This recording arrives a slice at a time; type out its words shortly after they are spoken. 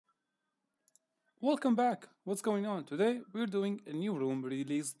Welcome back. What's going on? Today we're doing a new room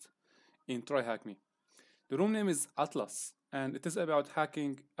released in TryHackMe. The room name is Atlas and it is about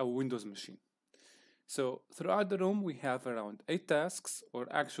hacking a Windows machine. So throughout the room we have around 8 tasks, or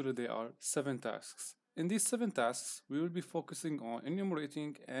actually there are 7 tasks. In these 7 tasks we will be focusing on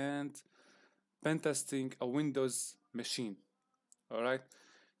enumerating and pen testing a Windows machine. Alright?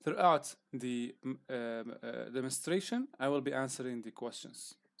 Throughout the demonstration I will be answering the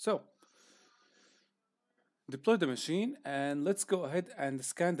questions. So deploy the machine and let's go ahead and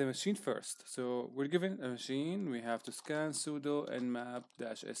scan the machine first. So we're given a machine, we have to scan sudo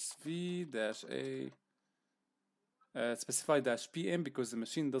nmap-sv-a specify -pm because the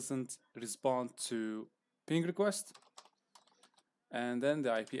machine doesn't respond to ping request, and then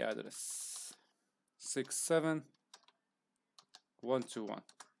the IP address 67121.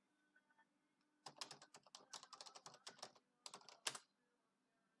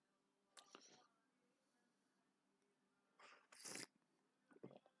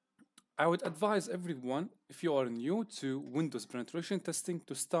 I would advise everyone, if you are new to Windows penetration testing,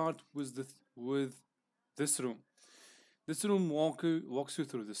 to start with this room. This room walks you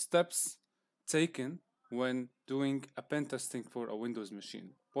through the steps taken when doing a pen testing for a Windows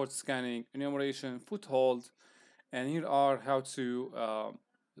machine. Port scanning, enumeration, foothold, and here are how to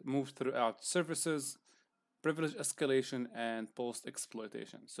move throughout services, privilege escalation, and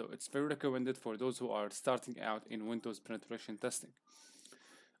post-exploitation. So it's very recommended for those who are starting out in Windows penetration testing.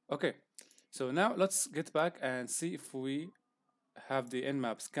 Okay, so now let's get back and see if we have the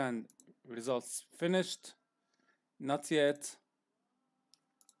nmap scan results finished. Not yet.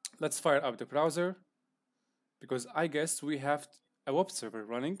 Let's fire up the browser because I guess we have a web server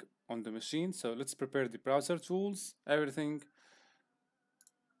running on the machine. So let's prepare the browser tools, everything.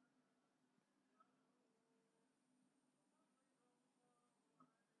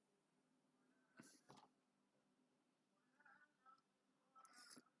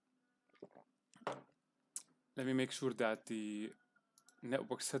 Let me make sure that the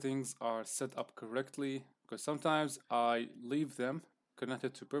network settings are set up correctly because sometimes I leave them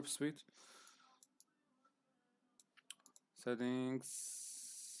connected to Burp Suite.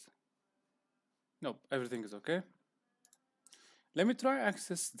 Settings. Nope, everything is okay. Let me try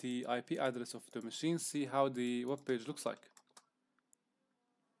access the IP address of the machine, see how the web page looks like.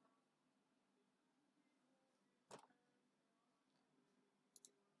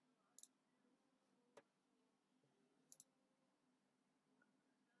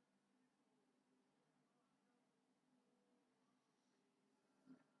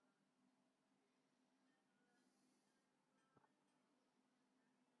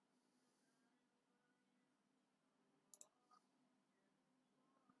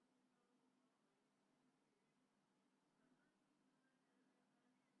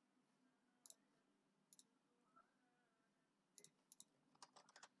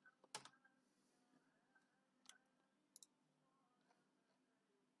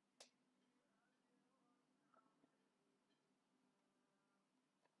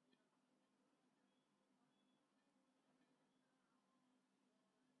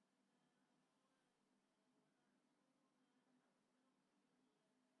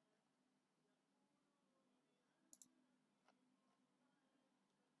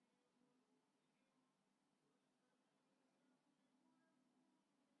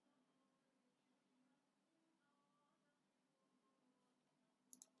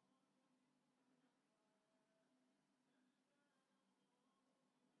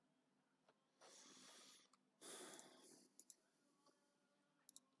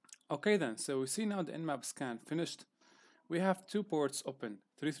 Okay then, so we see now the nmap scan finished. We have two ports open,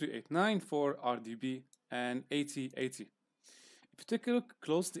 3389 for RDB and 8080. If you take a look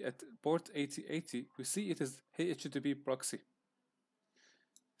closely at port 8080, we see it is HTTP proxy.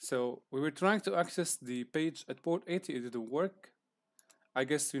 So we were trying to access the page at port 80, it didn't work. I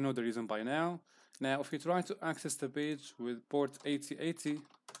guess you know the reason by now. Now, if we try to access the page with port 8080,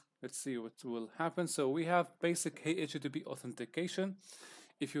 let's see what will happen. So we have basic HTTP authentication.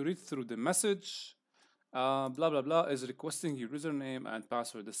 If you read through the message, blah blah blah is requesting your username and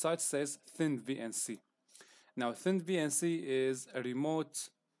password. The site says ThinVNC. Now ThinVNC is a remote,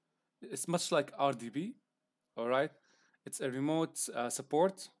 it's much like RDB, all right? It's a remote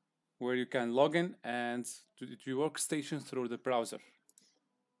support where you can log in and to your workstation through the browser.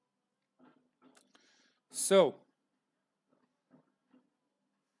 So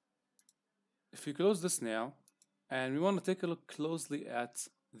if you close this now, and we want to take a look closely at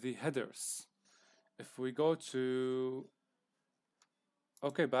the headers. If we go to,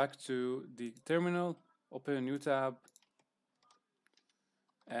 okay, back to the terminal, open a new tab,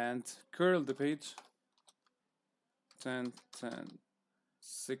 and curl the page 10 10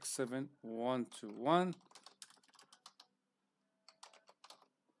 6 7 1 2 1.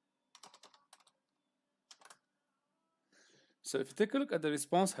 So if you take a look at the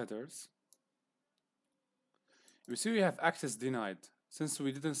response headers, you see we have access denied since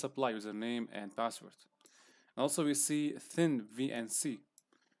we didn't supply username and password. And also we see ThinVNC,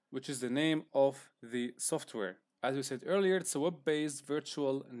 which is the name of the software. As we said earlier, it's a web-based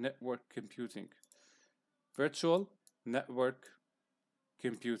virtual network computing. Virtual network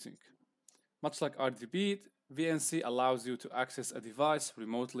computing. Much like RDP, VNC allows you to access a device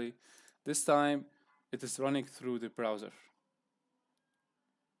remotely. This time, it is running through the browser.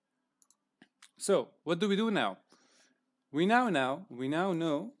 So, what do we do now? We now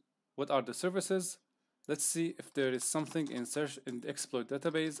know what are the services. Let's see if there is something in search in the exploit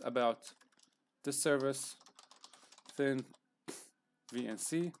database about this service,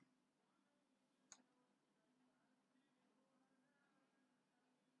 ThinVNC.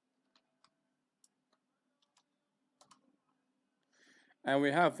 And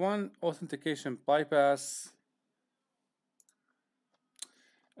we have one authentication bypass.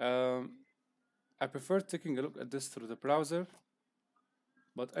 I prefer taking a look at this through the browser.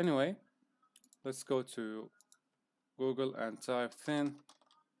 But anyway, let's go to Google and type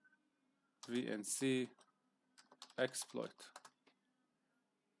ThinVNC exploit.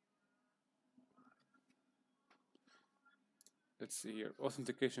 Let's see here,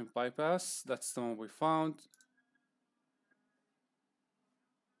 authentication bypass, that's the one we found.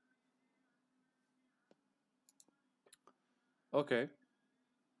 Okay,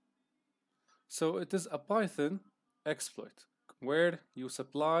 so it is a Python exploit where you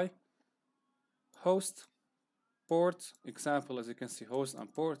supply host, port, example as you can see, host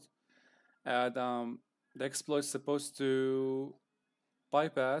and port, and the exploit is supposed to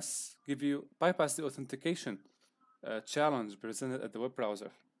bypass the authentication challenge presented at the web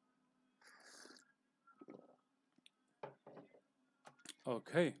browser.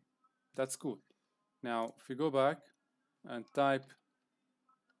 Okay, that's cool. Now, if we go back and type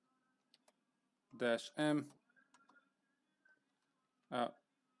 -m,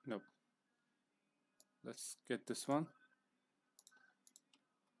 nope. Let's get this one.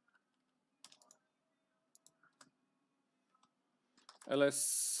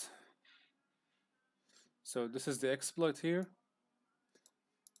 ls. So this is the exploit here.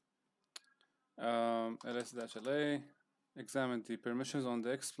 ls-la. Examine the permissions on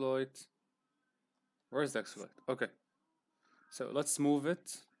the exploit. Where is the exploit? Okay. So let's move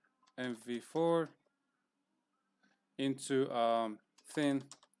it mv4 into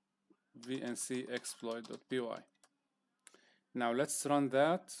thinVNC exploit.py. Now let's run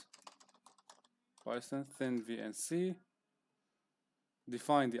that. Python thinVNC.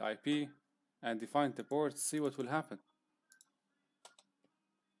 Define the IP and define the port. See what will happen.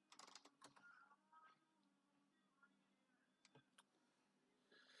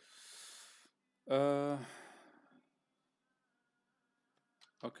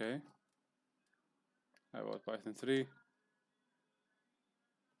 Okay. How about Python 3?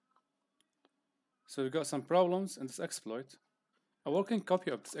 So we got some problems in this exploit. A working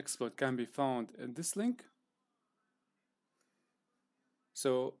copy of this exploit can be found in this link.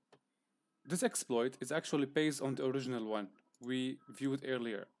 So this exploit is actually based on the original one we viewed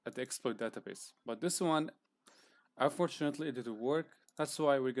earlier at the exploit database. But this one, unfortunately, it didn't work. That's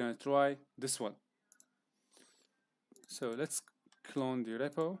why we're going to try this one. So let's clone the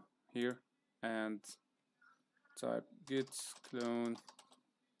repo here and type git clone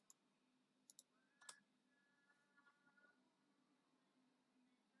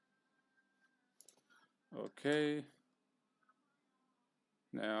okay.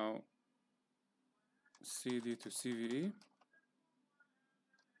 Now cd to cve.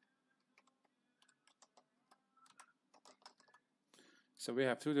 So we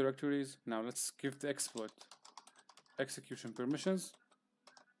have two directories. Now let's give the exploit execution permissions.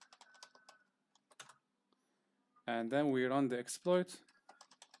 And then we run the exploit.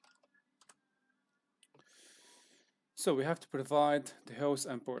 So we have to provide the host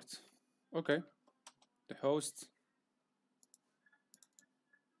and port. Okay, the host,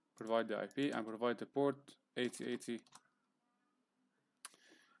 provide the IP, and provide the port 8080.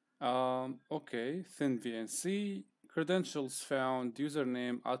 Okay, ThinVNC, credentials found,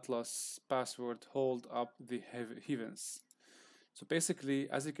 username, atlas, password, hold up the heavens. So basically,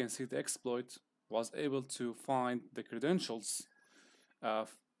 as you can see, the exploit was able to find the credentials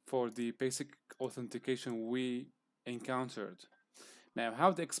for the basic authentication we encountered. Now,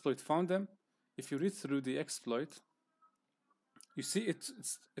 how the exploit found them? If you read through the exploit, You see, it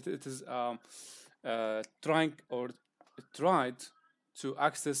is trying or it tried to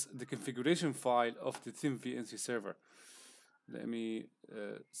access the configuration file of the ThinVNC server. Let me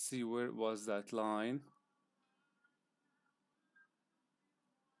see where was that line.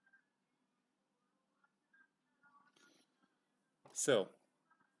 So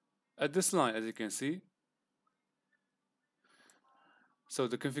at this line, as you can see, so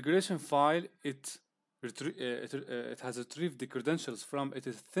the configuration file, it has retrieved the credentials from it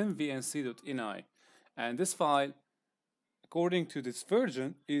is thinvnc.ini, and this file, according to this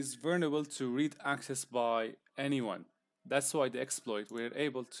version, is vulnerable to read access by anyone. That's why the exploit, we're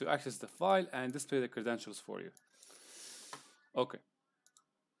able to access the file and display the credentials for you. Okay,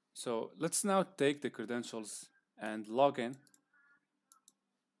 so let's now take the credentials and log in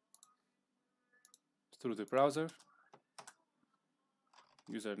through the browser,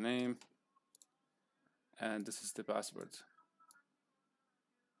 username, and this is the password.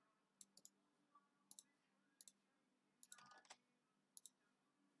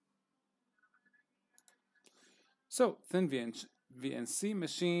 So ThinVNC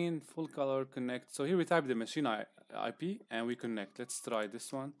machine, full color, connect. So here we type the machine IP and we connect. Let's try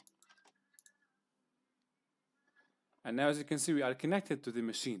this one. And now as you can see, we are connected to the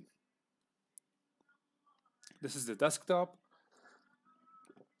machine. This is the desktop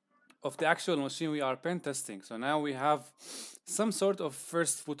of the actual machine we are pen testing. So now we have some sort of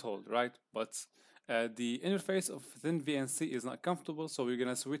first foothold, right? But the interface of ThinVNC is not comfortable, so we're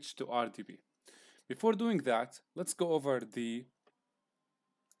gonna switch to RDP. Before doing that, let's go over the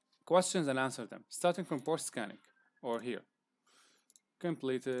questions and answer them, starting from port scanning, or here.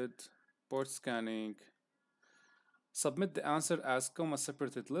 Completed, port scanning. Submit the answer as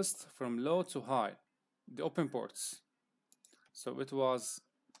comma-separated list from low to high, the open ports. So it was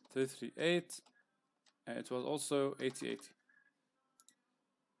 338, and it was also 8080.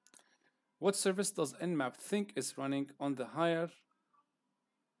 What service does Nmap think is running on the higher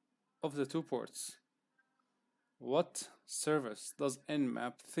of the two ports? What service does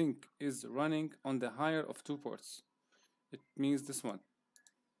Nmap think is running on the higher of two ports? It means this one.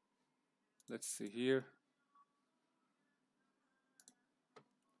 Let's see here.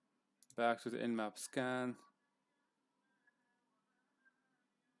 Back to the Nmap scan.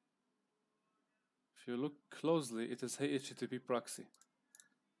 If you look closely, it is HTTP proxy.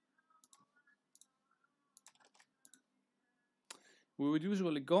 We would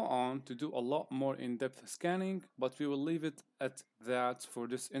usually go on to do a lot more in-depth scanning, but we will leave it at that for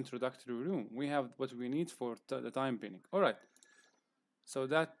this introductory room. We have what we need for the time being. All right. So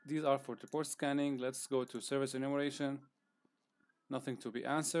these are for the port scanning. Let's go to service enumeration. Nothing to be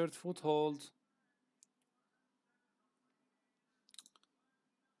answered. Foothold.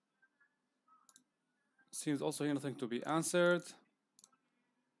 Seems also here nothing to be answered.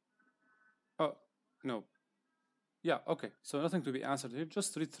 Oh, no. Yeah, okay. So nothing to be answered here.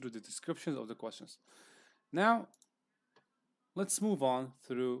 Just read through the descriptions of the questions. Now, let's move on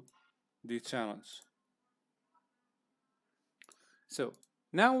through the challenge. So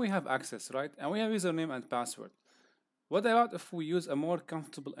now we have access, right? And we have username and password. What about if we use a more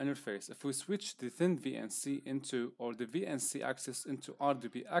comfortable interface? If we switch the ThinVNC into, or the VNC access into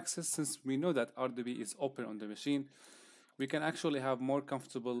RDP access, since we know that RDP is open on the machine, we can actually have more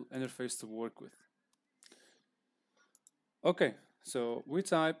comfortable interface to work with. Okay, so we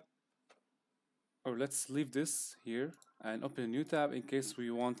type, or let's leave this here and open a new tab in case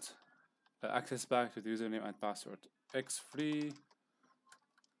we want access back to the username and password. X-free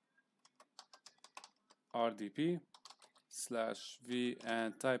RDP /v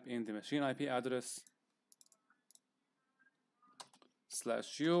and type in the machine IP address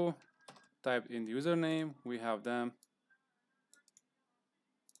 /u, type in the username, we have them,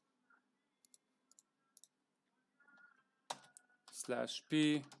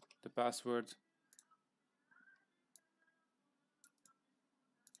 /p, the password,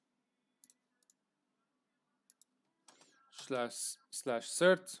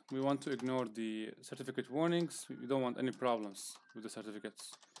 /cert. We want to ignore the certificate warnings. We don't want any problems with the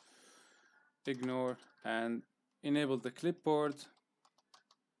certificates. Ignore and enable the clipboard.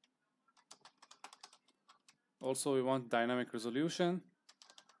 Also, we want dynamic resolution.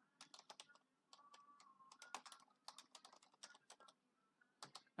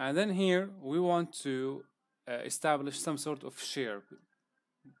 And then here we want to establish some sort of share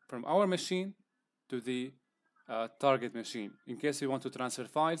from our machine to the target machine. In case we want to transfer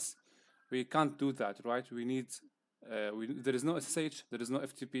files, we can't do that, right? We need, there is no SSH, there is no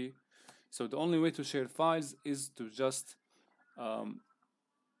FTP. So the only way to share files is to just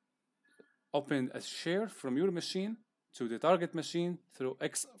open a share from your machine to the target machine through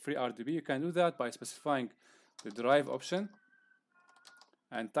X free RDP. You can do that by specifying the drive option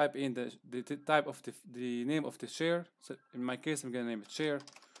and type in the type of the name of the share. So in my case, I'm gonna name it share,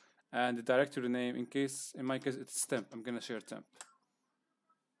 and the directory name, in my case it's temp. I'm gonna share temp.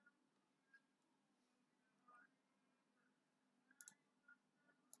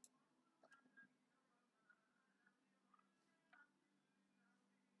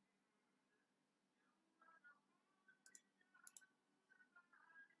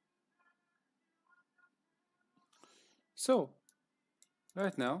 So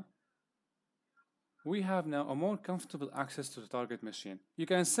right now we have now a more comfortable access to the target machine. You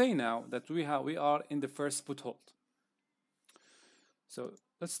can say now that we are in the first foothold. So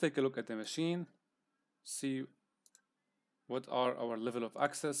let's take a look at the machine, see what are our level of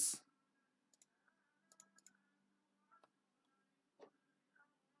access.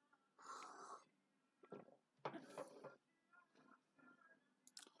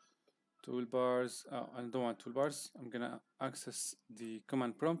 Toolbars, I don't want toolbars. I'm gonna access the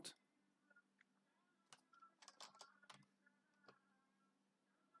command prompt.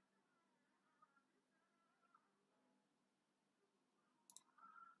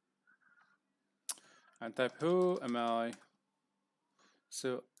 And type who am I.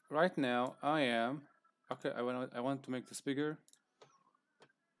 So right now I am, okay, I want to make this bigger.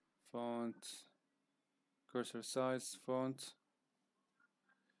 Font, cursor size, font.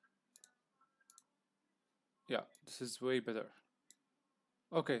 Yeah, this is way better.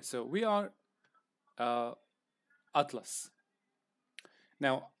 Okay, so we are Atlas.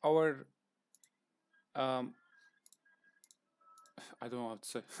 Now our I don't know how to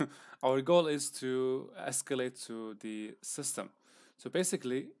say. Our goal is to escalate to the system. So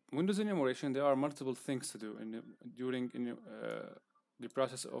basically, Windows enumeration, there are multiple things to do during the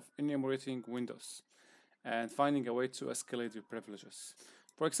process of enumerating Windows and finding a way to escalate your privileges.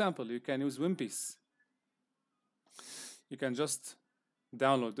 For example, you can use WinPeace. You can just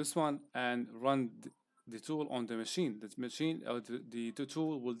download this one and run the tool on the machine. The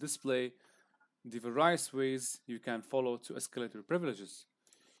tool will display the various ways you can follow to escalate your privileges.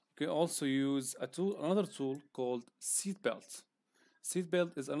 You can also use another tool called Seatbelt.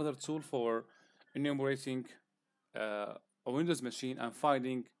 Seatbelt is another tool for enumerating a Windows machine and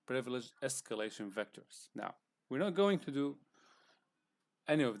finding privilege escalation vectors. Now, we're not going to do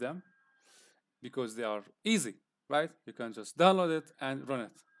any of them because they are easy, right? You can just download it and run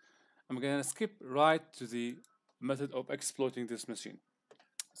it. I'm going to skip right to the method of exploiting this machine.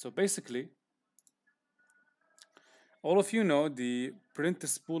 So basically, all of you know the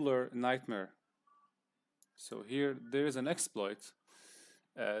printspooler nightmare. So here there is an exploit,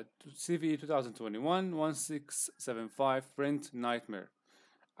 CVE 2021-1675 print nightmare.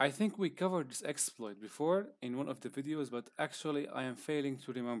 I think we covered this exploit before in one of the videos, but actually I am failing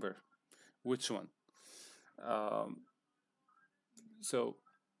to remember which one. So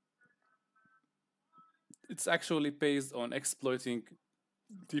it's actually based on exploiting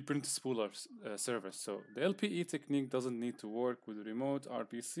the printspooler service. So the LPE technique doesn't need to work with remote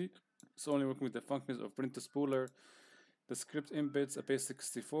RPC. It's only working with the functions of printspooler. The script embeds a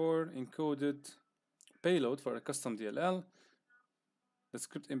base64 encoded payload for a custom DLL. The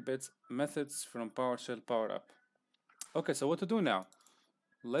script embeds methods from PowerShell PowerUp. Okay, so what to do now?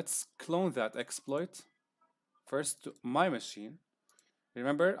 Let's clone that exploit first to my machine.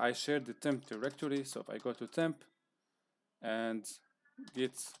 Remember, I shared the temp directory, so if I go to temp and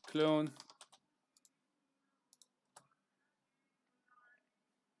git clone,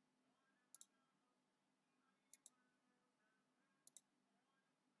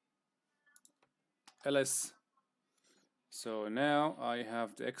 ls. So now I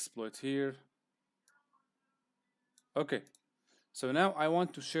have the exploit here. Okay, so now I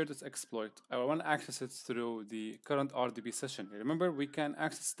want to share this exploit. I want to access it through the current RDP session. Remember, we can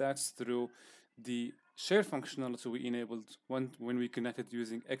access that through the share functionality we enabled when we connected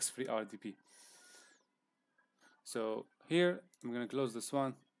using X-Free RDP. So here, I'm going to close this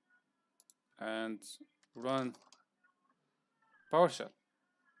one and run PowerShell.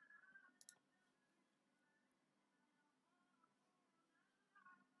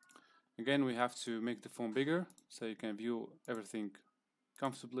 Again, we have to make the phone bigger so you can view everything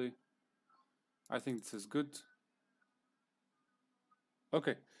comfortably. I think this is good.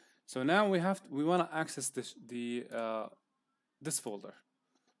 Okay, so now we want to access this folder.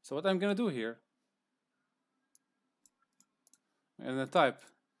 So what I'm gonna do here, I'm gonna type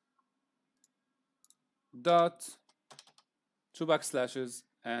dot 2 backslashes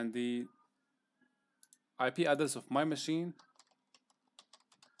and the IP address of my machine.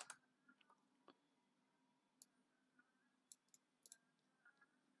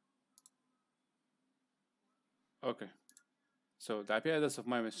 Okay, so the IP address of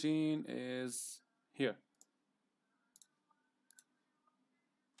my machine is here.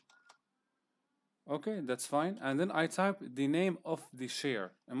 Okay, that's fine. And then I type the name of the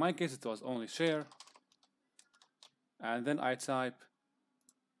share. In my case, it was only share. And then I type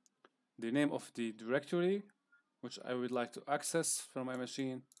the name of the directory which I would like to access from my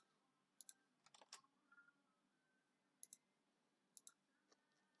machine.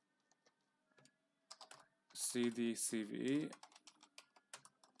 cd cve.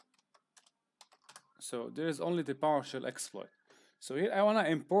 So there is only the PowerShell exploit. So here I want to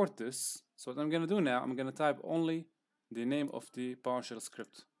import this. So what I'm going to do now, I'm going to type only the name of the PowerShell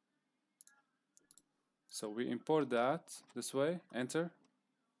script. So we import that this way, enter.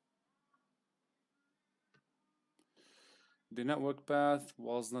 The network path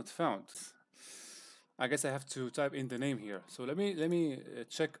was not found. I guess I have to type in the name here. So let me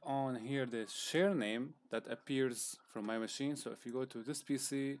check on here the share name that appears from my machine. So if you go to this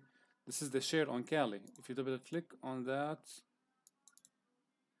PC, this is the share on Kali. If you double click on that,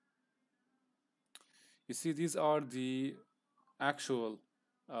 you see these are the actual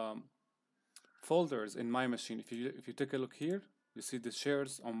folders in my machine. If you take a look here, you see the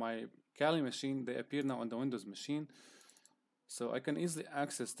shares on my Kali machine. They appear now on the Windows machine. So I can easily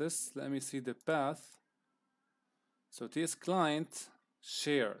access this. Let me see the path. So TS client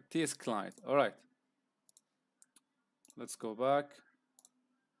share TS client. All right. Let's go back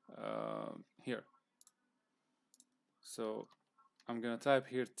here. So I'm gonna type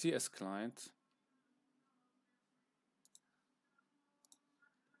here TS client.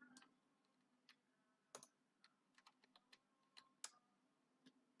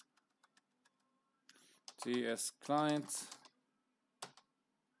 TS client.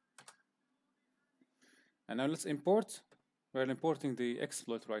 And now let's import. We're importing the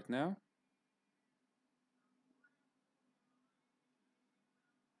exploit right now.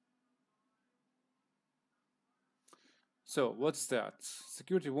 So what's that?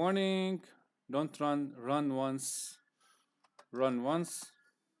 Security warning, don't run once, run once.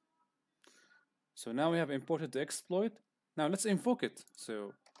 So now we have imported the exploit. Now let's invoke it.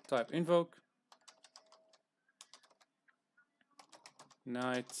 So type invoke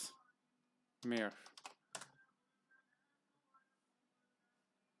nightmare.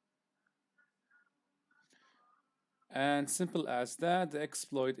 And simple as that, the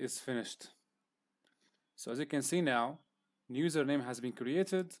exploit is finished. So as you can see now, new username has been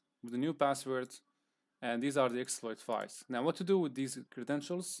created with a new password, and these are the exploit files. Now what to do with these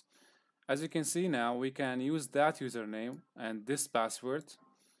credentials? As you can see now, we can use that username and this password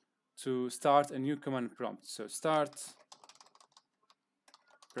to start a new command prompt. So start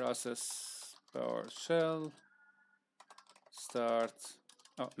process PowerShell start,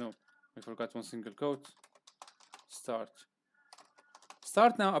 oh no, I forgot one single quote.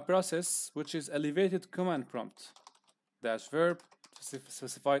 Start now a process which is elevated command prompt dash verb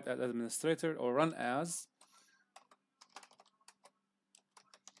specified as administrator or run as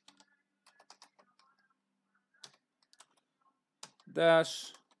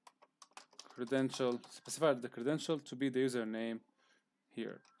dash credential, specify the credential to be the username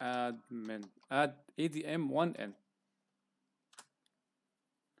here, admin, add adm1n.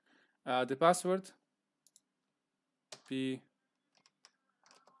 The password p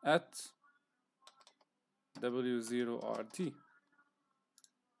at w0rt.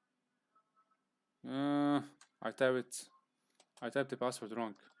 I typed the password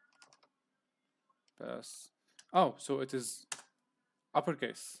wrong. Oh, so it is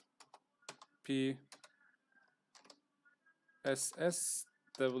uppercase p s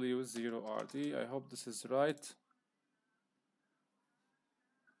w0rt. I hope this is right.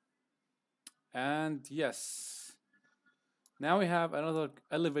 And yes, now we have another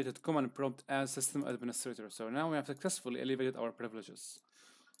elevated command prompt as system administrator. So now we have successfully elevated our privileges.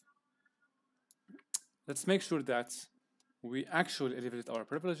 Let's make sure that we actually elevated our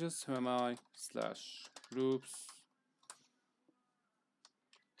privileges. Who am I / groups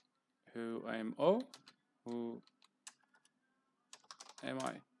who am O, who am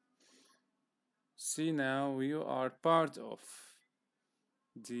I? See, now we are part of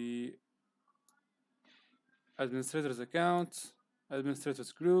the administrators account,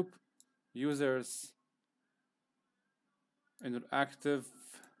 administrators group, users interactive.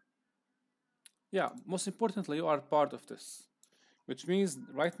 Yeah, most importantly, you are part of this, which means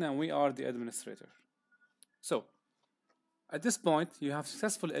right now we are the administrator. So at this point, you have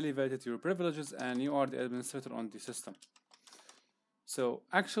successfully elevated your privileges and you are the administrator on the system. So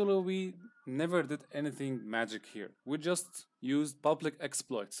actually we never did anything magic here. We just used public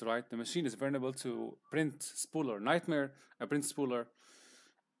exploits, right? The machine is vulnerable to print spooler nightmare, a print spooler,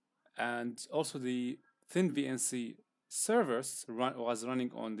 and also the ThinVNC servers was running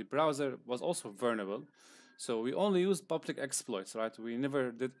on the browser was also vulnerable. So we only used public exploits, right? We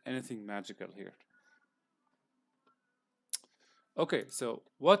never did anything magical here. Okay, so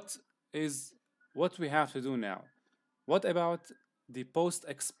what we have to do now? What about the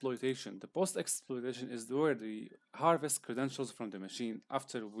post-exploitation? The post-exploitation is where we harvest credentials from the machine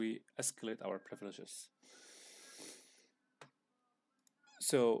after we escalate our privileges.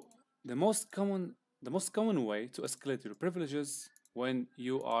 So the most common way to escalate your privileges when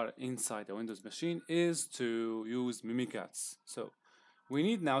you are inside a Windows machine is to use Mimikatz. So we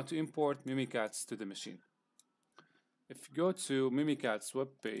need now to import Mimikatz to the machine. If you go to Mimikatz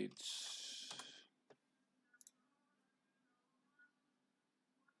webpage,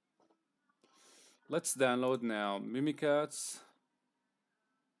 let's download now Mimikatz.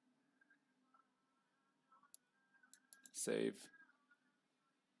 Save.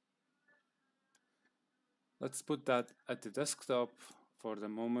 Let's put that at the desktop for the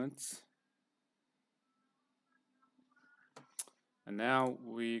moment. And now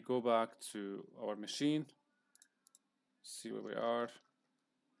we go back to our machine. See where we are.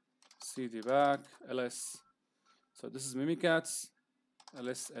 CD back, ls. So this is Mimikatz,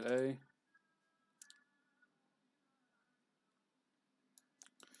 lsla.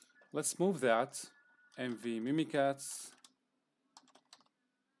 Let's move that mv Mimikatz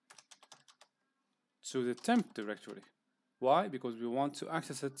to the temp directory. Why? Because we want to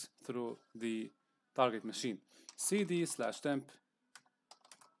access it through the target machine. cd/temp.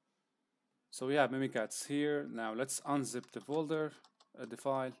 So we have Mimikatz here. Now let's unzip the folder, the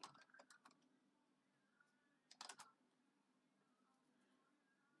file.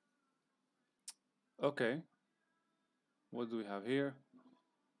 Okay. What do we have here?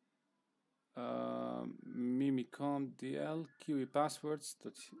 Mimicom dl QE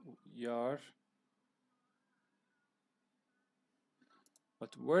passwords.yar.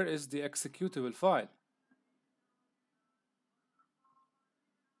 But where is the executable file?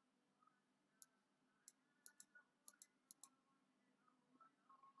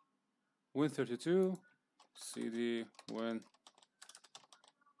 Win32 cd win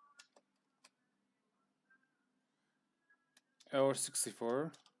or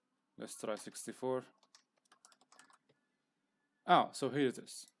 64. Let's try 64. Oh, so here it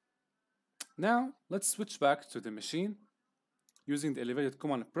is. Now let's switch back to the machine using the elevated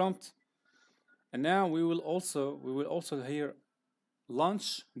command prompt, and now we will also here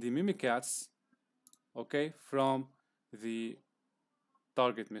launch the Mimikatz, okay, from the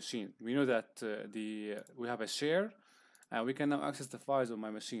target machine. We know that we have a share, and we can now access the files on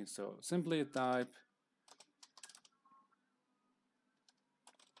my machine. So simply type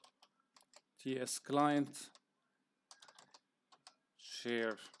ts client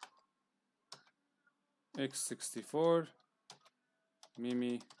share x64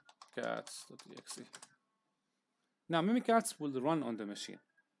 mimikatz.exe. Now Mimikatz will run on the machine.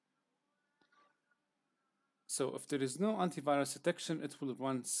 So if there is no antivirus detection, it will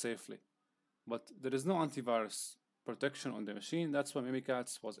run safely. But there is no antivirus protection on the machine. That's why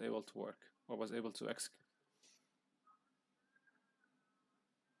Mimikatz was able to work, or was able to execute.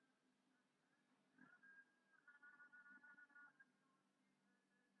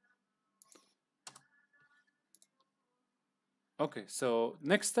 Okay, so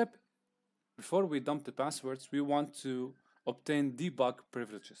next step, before we dump the passwords, we want to obtain debug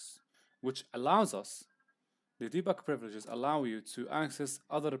privileges, which allows us, the debug privileges allow you to access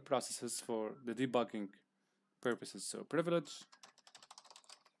other processes for the debugging purposes. So privilege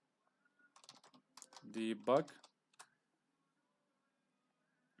debug.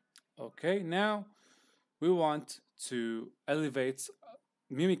 Okay, now we want to elevate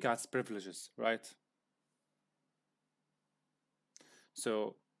Mimikatz privileges, right?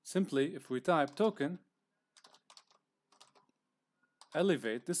 So simply, if we type token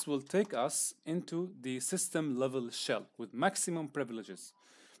elevate, this will take us into the system level shell with maximum privileges,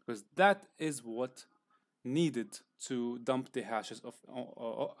 because that is what needed to dump the hashes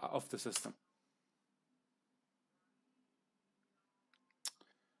of the system.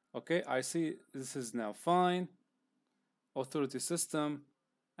 Okay, I see this is now fine. Authority system,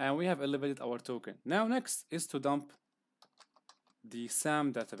 and we have elevated our token. Now next is to dump the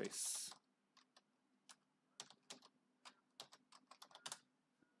SAM database.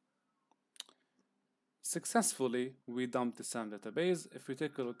 Successfully, we dumped the SAM database. If we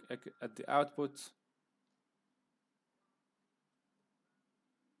take a look at the output,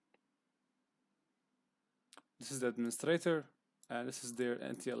 This is the administrator, and this is their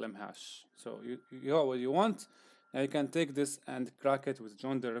NTLM hash. So you got what you want, and you can take this and crack it with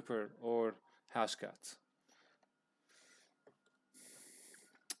John the Ripper or Hashcat.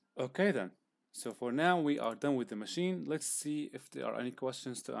 Okay then. So for now we are done with the machine. Let's see if there are any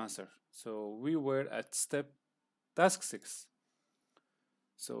questions to answer. So we were at task 6.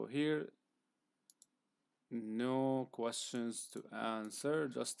 So here, no questions to answer.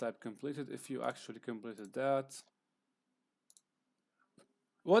 Just type completed if you actually completed that.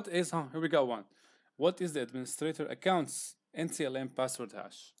 Here we got one. What is the administrator account's NTLM password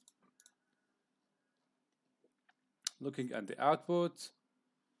hash? Looking at the output.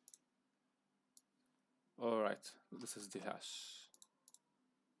 All right, this is the hash.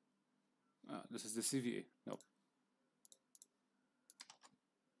 This is the CVA. No.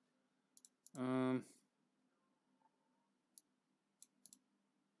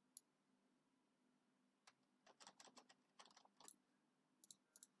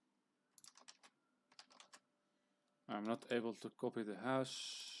 I'm not able to copy the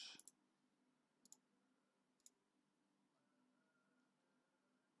hash.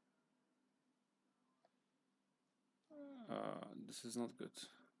 This is not good.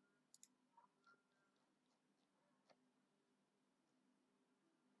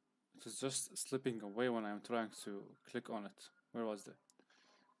 It is just slipping away when I'm trying to click on it. Where was that?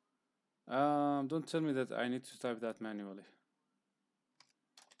 Don't tell me that I need to type that manually.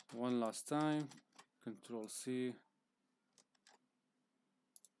 One last time. Control C.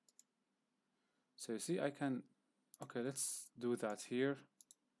 So you see, I can. Okay, let's do that here.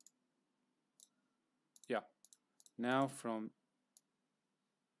 Yeah. Now from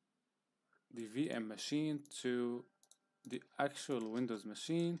the VM machine to the actual Windows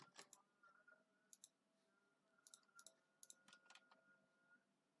machine.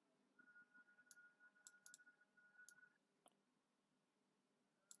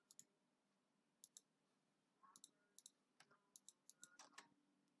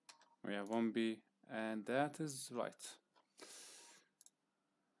 We have 1B, and that is right.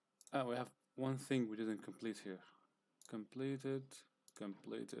 We have one thing we didn't complete here. Completed.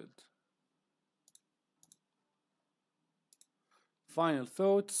 Final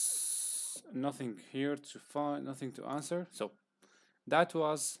thoughts. Nothing here to find, nothing to answer. So that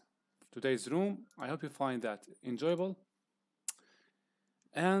was today's room. I hope you find that enjoyable.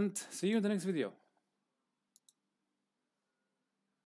 And see you in the next video.